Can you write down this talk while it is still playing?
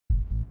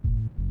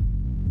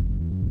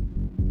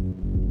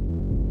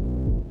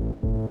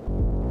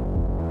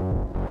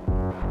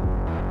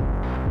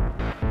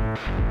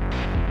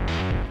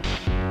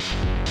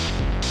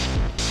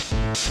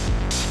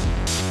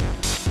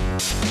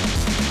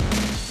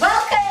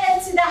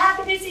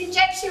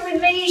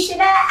everybody,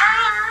 Sinead,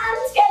 and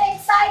get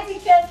excited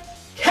because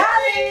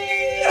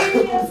Cammy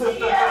is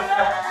here.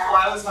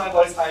 Why was my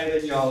voice higher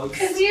than yours?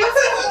 Because you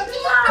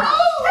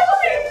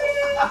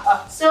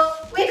So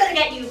we're going to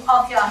get you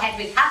off your head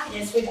with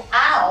happiness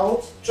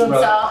without drugs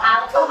or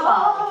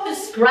alcohol,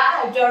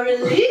 prescribed or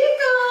illegal.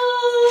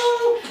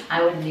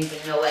 I wouldn't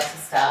even know where to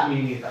start.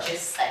 Me neither.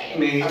 Just saying.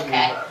 Me okay.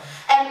 neither.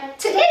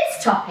 Today's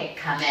topic,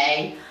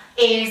 Cammy,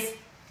 is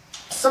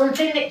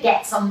something that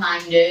gets on my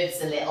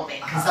nerves a little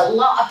bit because a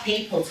lot of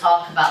people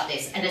talk about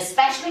this, and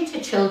especially to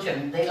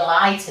children, they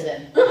lie to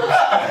them.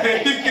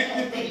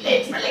 They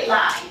literally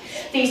lie.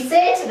 They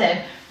say to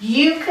them,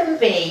 you can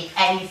be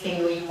anything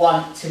you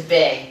want to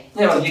be.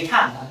 Yeah, well, you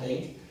can, I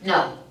think.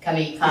 No,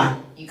 Cammy, you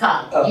can't. You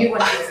can't. Oh. You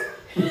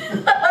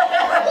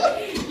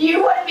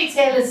want to be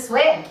Taylor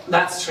Swift.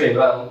 That's true.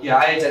 Well, yeah,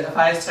 I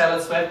identify as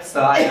Taylor Swift,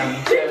 so I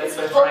am Taylor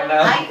Swift right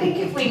now. I think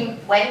if we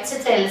went to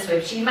Taylor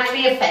Swift, she might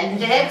be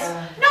offended.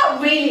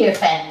 Not really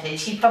offended.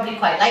 She'd probably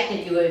quite like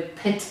that you were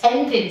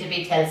pretending to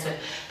be Taylor Swift.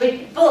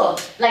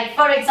 But like,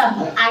 for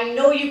example, I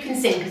know you can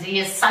sing because he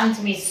has sung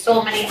to me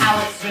so many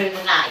hours through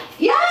the night.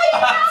 Yeah,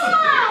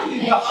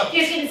 you can!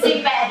 You can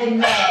sing better than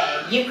me.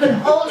 You can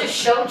hold a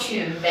show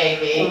tune,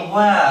 baby.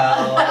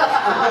 Wow.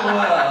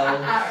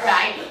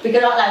 Right, we're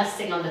not allowed to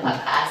sing on the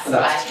podcast, That's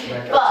right?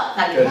 true. But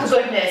thank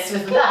goodness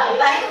with that.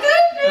 Thank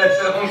goodness.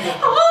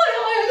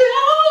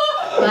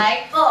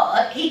 Right,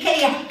 but he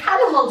can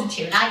hold a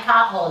tune. I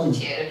can't hold a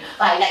tune,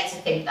 but I like to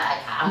think that I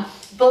can.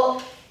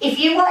 But if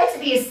you wanted to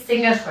be a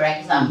singer, for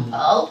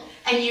example,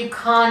 and you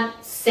can't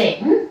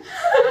sing, you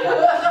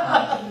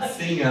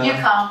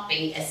can't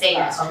be a singer,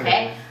 That's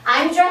okay? true.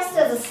 I'm dressed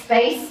as a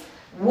space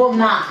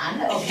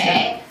woman,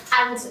 okay?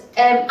 And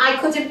I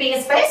couldn't be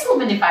a space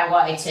woman if I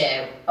wanted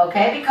to,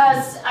 okay?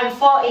 Because I'm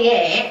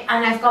 48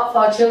 and I've got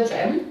 4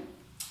 children.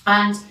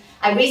 And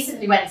I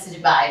recently went to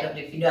Dubai, I don't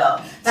know if you know,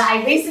 but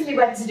I recently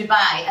went to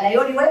Dubai and I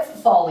only went for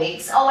 4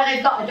 weeks. Oh, and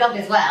I've got a dog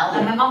as well.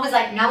 And my mum was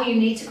like, no, you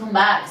need to come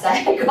back because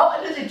I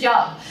got another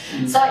job.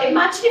 So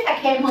imagine if I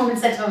came home and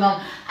said to my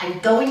mum, I'm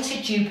going to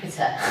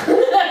Jupiter.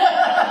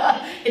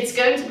 It's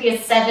going to be a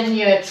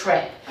 7-year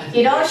trip.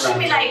 You know, she'd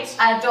be like,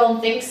 I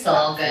don't think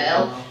so,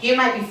 girl. You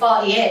might be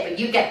 48, but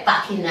you get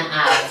back in the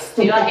house.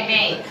 Do you know what I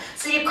mean?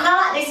 So you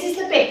can't, this is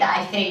the bit that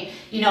I think,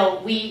 you know,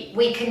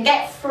 we can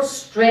get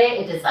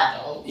frustrated as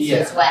adults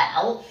as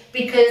well,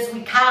 because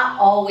we can't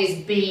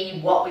always be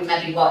what we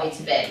maybe wanted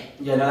to be.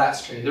 Yeah, no,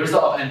 that's true. There is a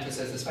lot of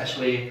emphasis,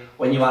 especially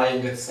when you are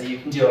younger, to say you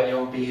can do what you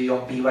want, be who you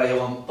want, be where you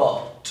want,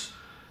 but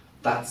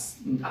that's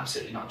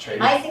absolutely not true.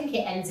 I think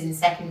it ends in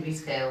secondary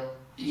school.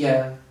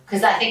 Yeah.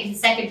 Because I think in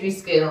secondary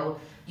school,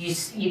 you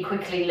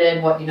quickly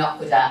learn what you're not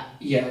good at.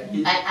 Yeah.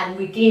 And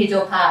we geared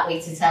up, aren't we,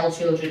 to tell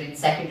children in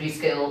secondary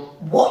school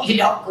what you're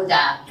not good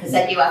at, because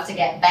then you have to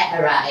get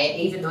better at it,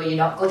 even though you're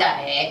not good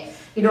at it.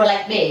 You know,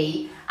 like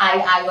me,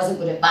 I wasn't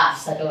good at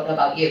maths. I don't know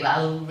about you, but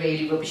I was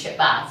really rubbish at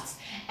maths.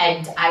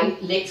 And I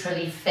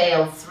literally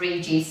failed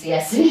 3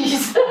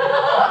 GCSEs.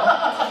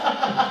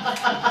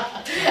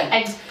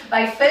 And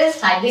my first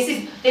time, this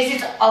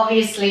is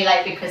obviously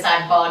like because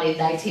I'm born in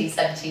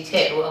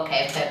 1972,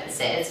 okay,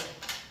 purposes.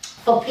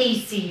 For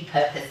PC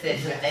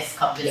purposes of this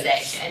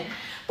conversation.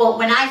 But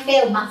when I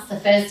failed maths the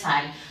first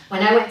time,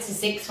 when I went to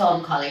sixth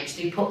form college,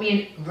 they put me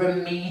in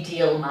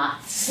remedial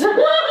maths.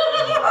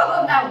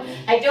 Now,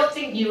 I don't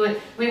think we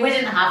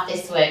wouldn't have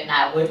this word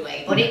now, would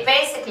we? But it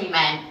basically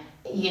meant,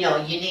 you know,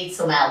 you need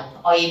some help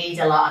or you need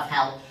a lot of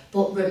help.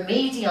 But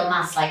remedial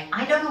maths, like,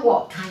 I don't know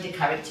what kind of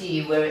character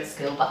you were at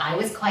school, but I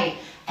was quite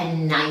a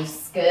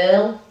nice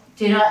girl.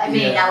 Do you know what I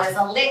mean? Yeah. I was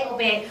a little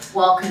bit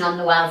walking on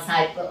the wild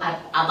side, but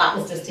that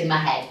was just in my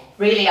head.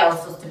 Really, I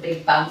was just a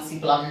big, bouncy,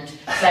 blonde,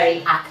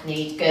 very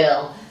acne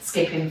girl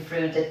skipping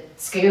through the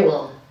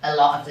school a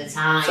lot of the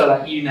time. So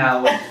like you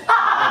now. Me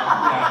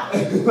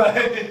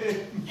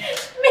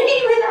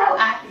without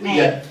acne.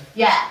 Yeah.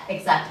 Yeah,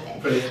 exactly.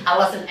 Brilliant. I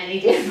wasn't any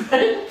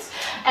different.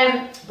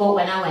 But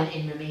when I went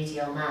in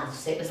remedial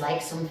maths, it was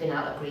like something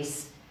out of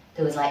Greece.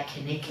 There was like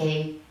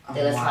Kaniki,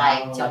 there was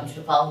like John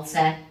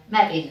Travolta.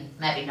 Maybe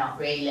not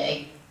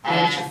really.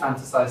 You should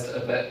fantasise it a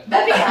bit.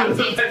 Maybe I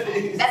did.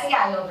 Maybe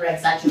I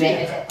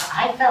over-exaggerated it. But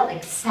I felt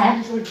like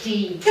Sandra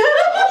Dee.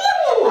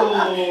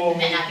 And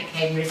then I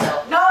became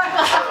Rizzo. No,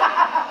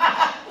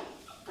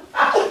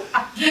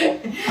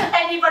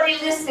 anybody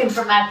listening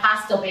from my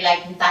past will be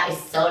like, that is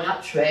so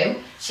not true.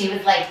 She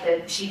was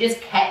like, she just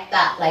kept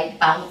that like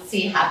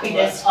bouncy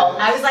happiness on.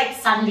 I was like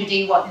Sandra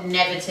Dee, what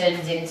never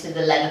turns into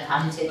the leather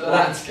panted one.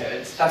 That's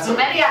good. That's So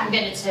maybe I'm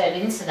going to turn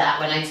into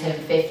that when I turn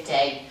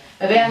 50.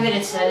 Maybe I'm going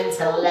to turn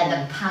into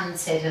leather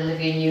panted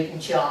Olivia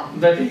Newton-John.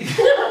 Maybe.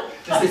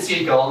 Is this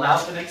your goal now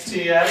for the next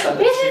 2 years?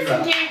 This is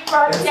a new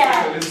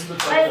project. This is the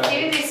Let's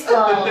do this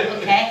goal,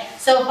 okay?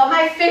 So for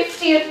my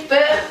 50th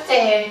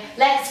birthday,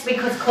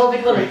 because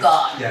COVID will have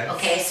gone. Yes.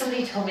 Okay,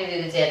 somebody told me the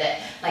other day that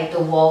like the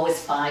war was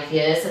 5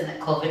 years and that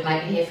COVID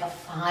might be here for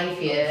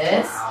 5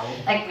 years. Wow.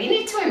 Like we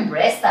need to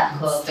embrace that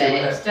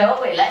COVID, don't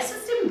we? Let's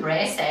just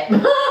embrace it.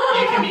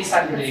 You can be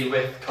Sandy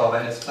with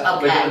COVID.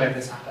 We're going to make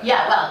this happen.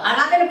 Yeah, well, I'm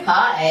having a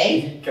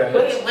party. Good.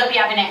 We'll be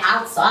having it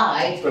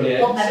outside.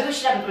 Brilliant. But maybe we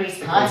should have a Greece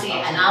party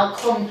and I'll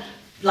come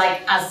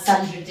like as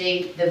Sandra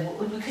D.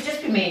 We could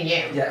just be me and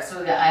you. Yeah.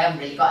 So I haven't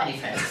really got any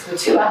friends. We're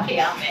too happy,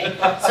 aren't we?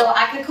 So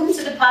I could come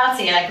to the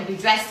party and I could be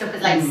dressed up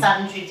as like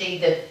Sandra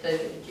D.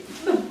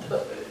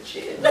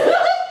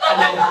 And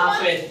then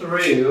halfway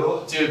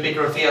through, do a big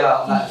reveal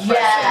out of that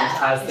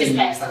present as the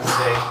new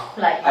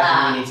Sandy. Like I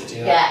that. think you need to do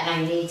that. Yeah,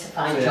 and I need to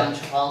find John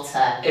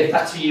Travolta. If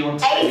that's who you want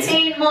to be.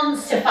 18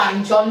 months to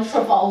find John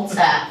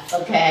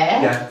Travolta,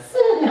 okay? Yes.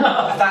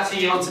 If that's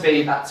who you want to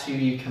be, that's who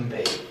you can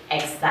be.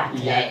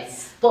 Exactly. Yes.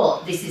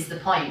 But this is the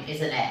point,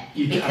 isn't it?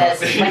 You because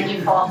can't be. when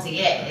you're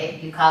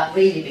 48, you can't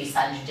really be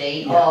Sandra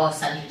D or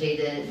Sandra D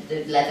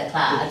the leather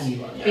clad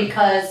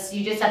because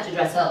you just have to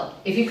dress up.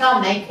 If you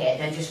can't make it,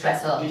 then just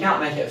dress up. You can't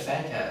make it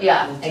fake it.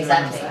 Yeah,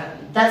 exactly.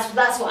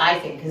 That's what I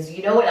think. Because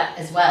you know what?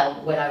 As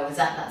well, when I was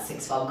at that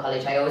sixth form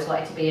college, I always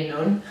wanted to be a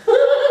nun.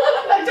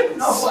 I don't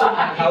know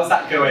why. How's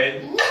that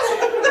going?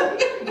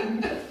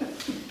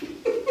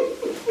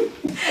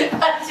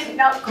 That did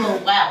not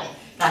go well.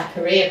 That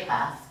career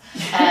path.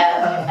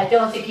 I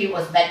don't think it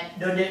was meant,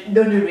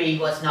 nunnery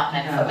was not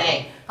meant for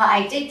me. But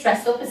I did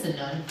dress up as a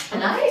nun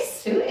and I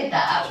suited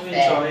that outfit. Did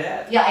you enjoy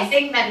it? Yeah, I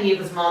think maybe it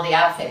was more the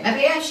outfit.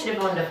 Maybe I should have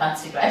gone to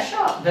fancy dress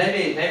shop.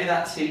 Maybe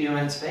that's who you're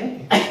meant to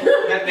be.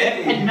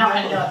 Maybe. Not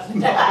a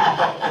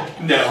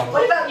nun. No.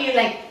 What about you,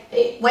 like,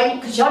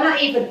 because you're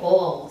not even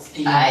old,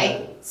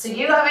 right? So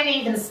you haven't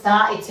even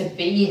started to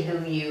be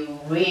who you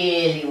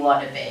really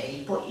want to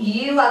be, but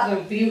you have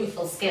a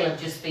beautiful skill of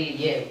just being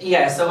you.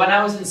 Yeah, so when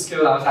I was in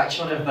school, I was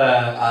actually one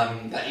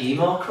of the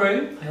emo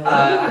crew.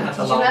 I had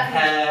the long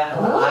hair, had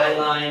the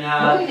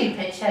eyeliner. Really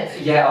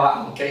pictures. Yeah,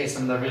 I'll get you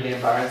some that are really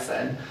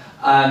embarrassing.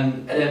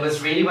 And it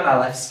was really when I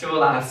left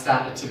school and I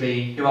started to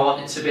be who I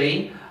wanted to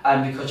be.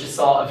 Because you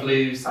sort of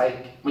lose,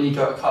 like, when you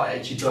go to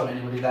college, you don't know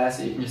anybody there,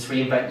 so you can just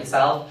reinvent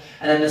yourself.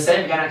 And then the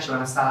same again, actually,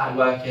 when I started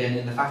working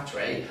in the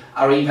factory,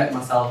 I reinvented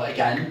myself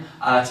again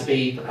to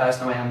be the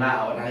person I am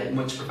now, and I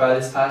much prefer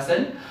this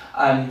person.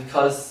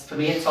 Because for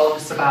me, it's all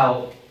just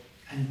about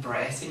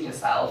embracing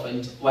yourself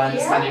and wearing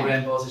as many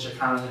rainbows as you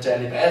can on a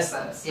daily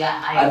basis. Yeah,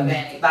 I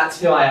agree. That's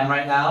who I am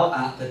right now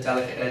at the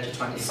delicate age of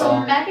 24. So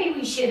maybe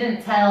we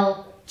shouldn't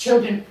tell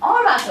children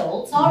or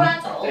adults,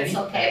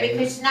 okay,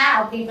 because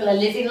now people are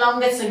living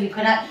longer, so you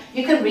can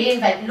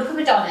reinvent. Look at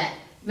Madonna.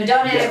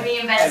 Madonna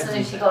reinvents,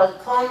 so she goes,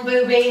 corn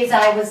boobies,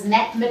 I was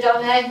net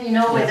Madonna, you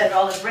know, with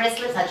all the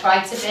bracelets, I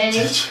tried to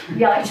be.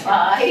 Yeah, I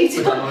tried.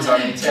 Madonna was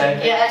already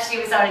taken. Yeah, she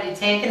was already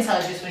taken, so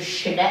I just was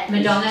Shanette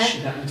Madonna.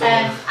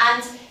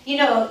 And, you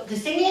know, the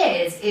thing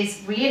is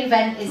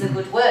reinvent is a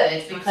good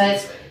word,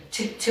 because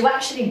to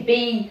actually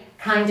be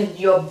kind of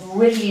your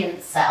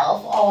brilliant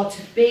self, or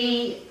to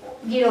be,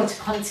 you know, to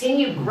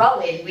continue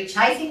growing, which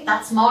I think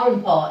that's more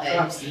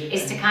important,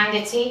 is to kind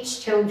of teach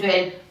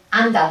children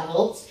and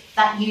adults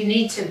that you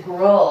need to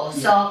grow.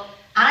 So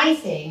I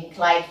think,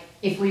 like,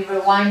 if we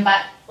rewind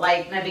back,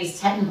 like, maybe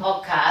 10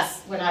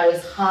 podcasts when I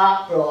was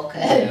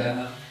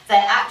heartbroken,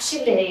 that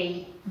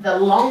actually the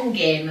long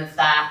game of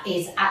that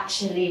is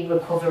actually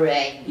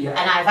recovery. And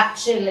I've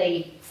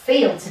actually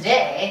feel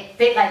today, a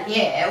bit like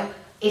you,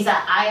 is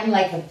that I am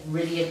like a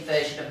brilliant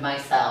version of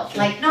myself.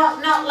 Like,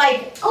 not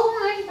like, oh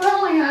my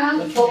God, I am,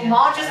 but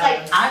more just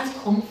like, I'm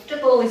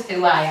comfortable with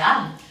who I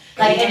am.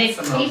 Like, and if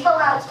people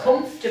are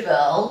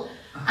comfortable,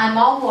 I'm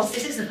almost,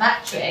 this is the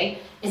factory,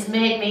 it's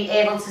made me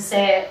able to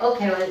say,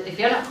 okay, well, if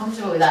you're not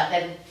comfortable with that,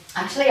 then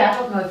actually, I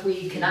don't know if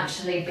we can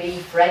actually be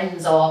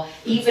friends, or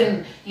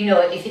even, you know,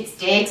 if it's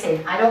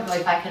dating, I don't know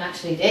if I can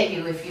actually date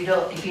you if you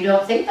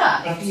don't think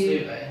that.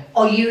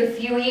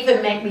 If you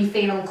even make me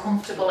feel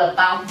uncomfortable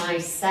about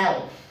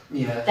myself.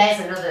 Yeah. There's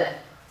another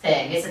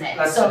thing, isn't it?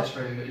 That's so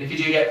true. And if you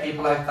do get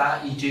people like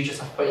that, you do just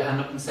have to put your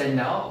hand up and say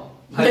no.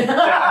 Like, get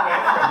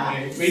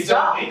away from me. We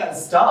don't need that.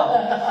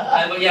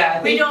 Stop. But yeah, I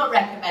think we don't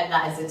recommend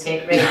that as a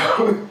tip, really.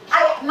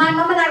 My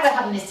mum and I were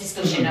having this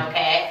discussion,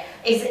 okay?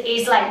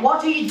 Is like,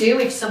 what do you do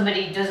if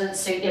somebody doesn't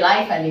suit your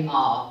life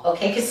anymore?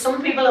 Okay, because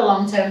some people are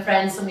long-term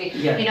friends, some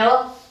people, you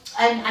know.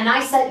 And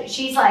I said,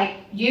 she's like,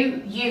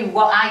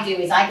 what I do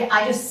is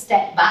I just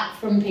step back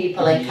from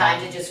people and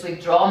kind of just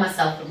withdraw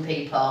myself from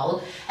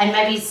people, and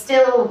maybe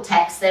still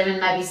text them and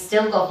maybe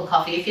still go for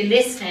coffee. If you're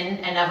listening,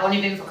 and I've only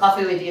been for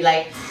coffee with you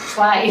like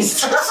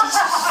twice.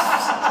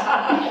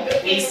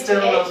 We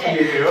still love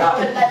you.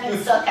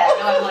 It's okay,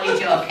 no, I'm only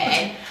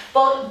joking.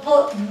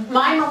 But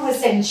my mum was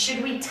saying,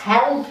 should we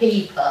tell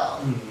people?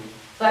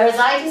 Whereas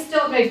I just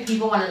don't know if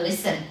people want to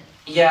listen.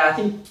 Yeah, I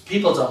think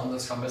people don't want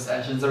those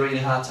conversations. They're really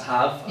hard to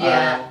have.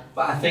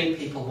 But I think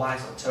people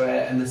wise up to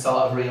it and they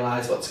sort of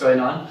realise what's going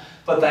on.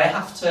 But they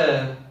have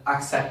to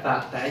accept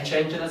that they're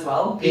changing as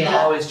well. People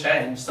always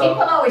change. So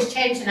people always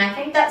change, and I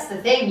think that's the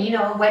thing, you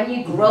know, when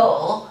you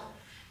grow,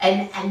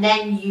 and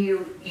then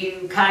you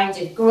kind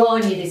of grow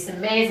and you're this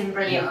amazing,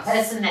 brilliant Yes.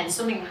 person, then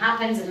something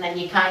happens and then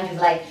you kind of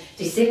like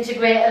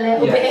disintegrate a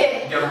little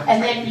bit, You'll have to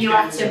and take then it you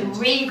have to again.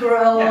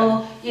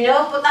 regrow, you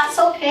know, but that's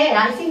okay.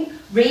 I think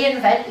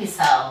reinvent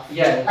yourself.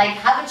 Yeah. Like,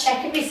 have a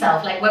check of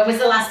yourself. Like, when was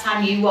the last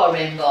time you wore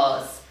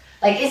rainbows?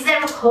 Like, is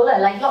there a colour?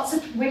 Like, lots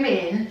of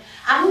women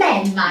and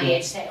men my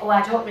age say, oh,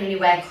 I don't really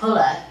wear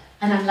colour.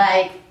 And I'm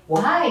like,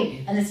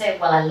 why? And they say,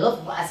 well,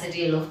 I said, do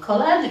you love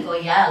colour? And they go,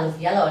 yeah, I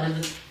love yellow. And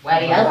I'm like,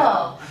 wear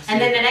yellow.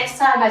 And then the next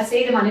time I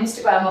see them on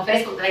Instagram or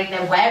Facebook,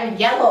 they're wearing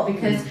yellow,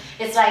 because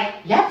it's like,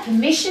 yeah,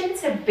 permission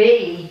to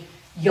be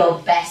your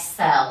best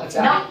self.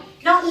 Exactly.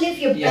 Not live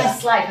your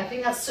best life. I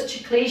think that's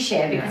such a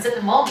cliche, because at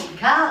the moment we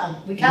can't.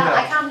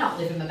 I can't not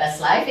live in my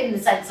best life, in the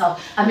sense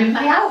of I'm in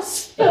my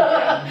house, go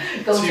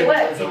to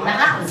work in the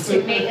house,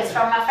 2 meters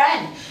from my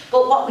friend.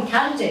 But what we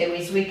can do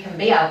is we can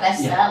be our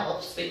best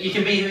selves. You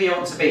can be who you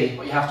want to be,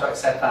 but you have to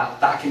accept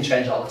that can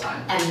change all the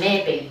time. And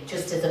maybe,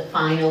 just as a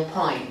final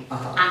point,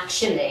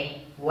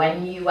 actually,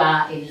 when you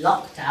are in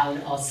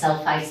lockdown or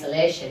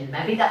self-isolation,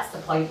 maybe that's the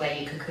point where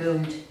you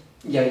cocooned.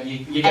 Yeah,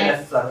 you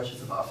get a flourish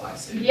as a butterfly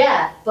soon.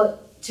 Yeah,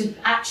 but to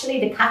actually,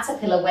 the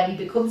caterpillar, when he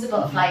becomes a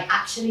butterfly,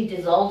 actually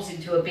dissolves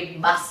into a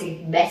big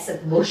massive mess of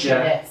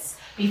mushiness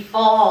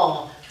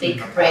before they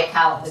break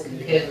out of the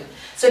cocoon.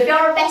 So if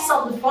you're a mess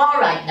on the floor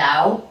right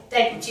now,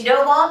 then do you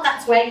know what?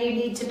 That's where you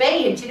need to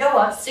be. And do you know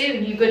what?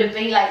 Soon you're going to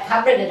be like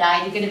Cameron and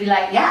I, you're going to be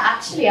like, yeah,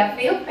 actually I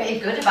feel pretty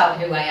good about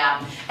who I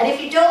am. And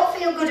if you don't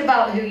feel good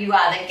about who you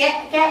are, then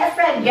get a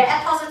friend, get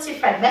a positive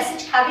friend.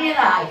 Message Cammy and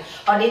I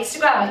on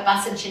Instagram at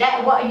Bass and Jeanette.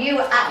 And what are you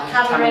at,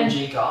 Cameron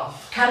G.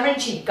 Goff. Cameron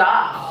G.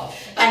 Goff.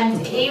 And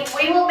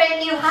we will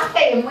make you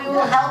happy and we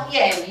will help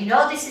you. You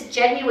know, this is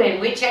genuine.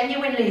 We're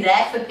genuinely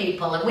there for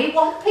people and we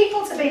want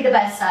people to be the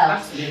best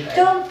selves. Absolutely.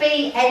 Don't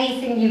be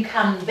anything you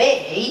can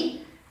be.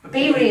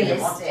 Be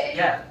realistic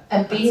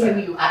and be who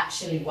you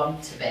actually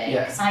want to be.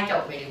 Because I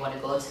don't really want to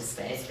go to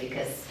space,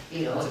 because,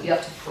 you know, you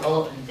have to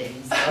float and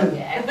things, don't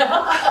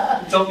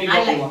you? Don't be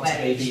what you want to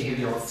be who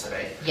you want to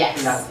be.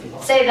 Yes.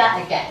 Say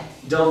that again.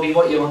 Don't be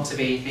what you want to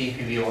be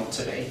who you want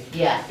to be.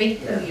 Yeah, be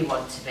who you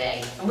want to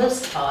be. And we'll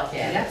support you.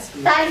 Yes.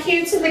 Thank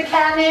you to the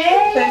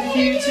Cammy. Thank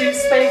you to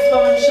Space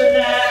Mom and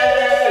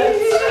Jeanette.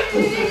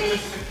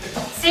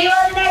 See you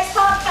on the next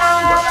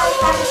podcast.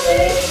 Thanks for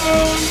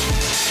listening.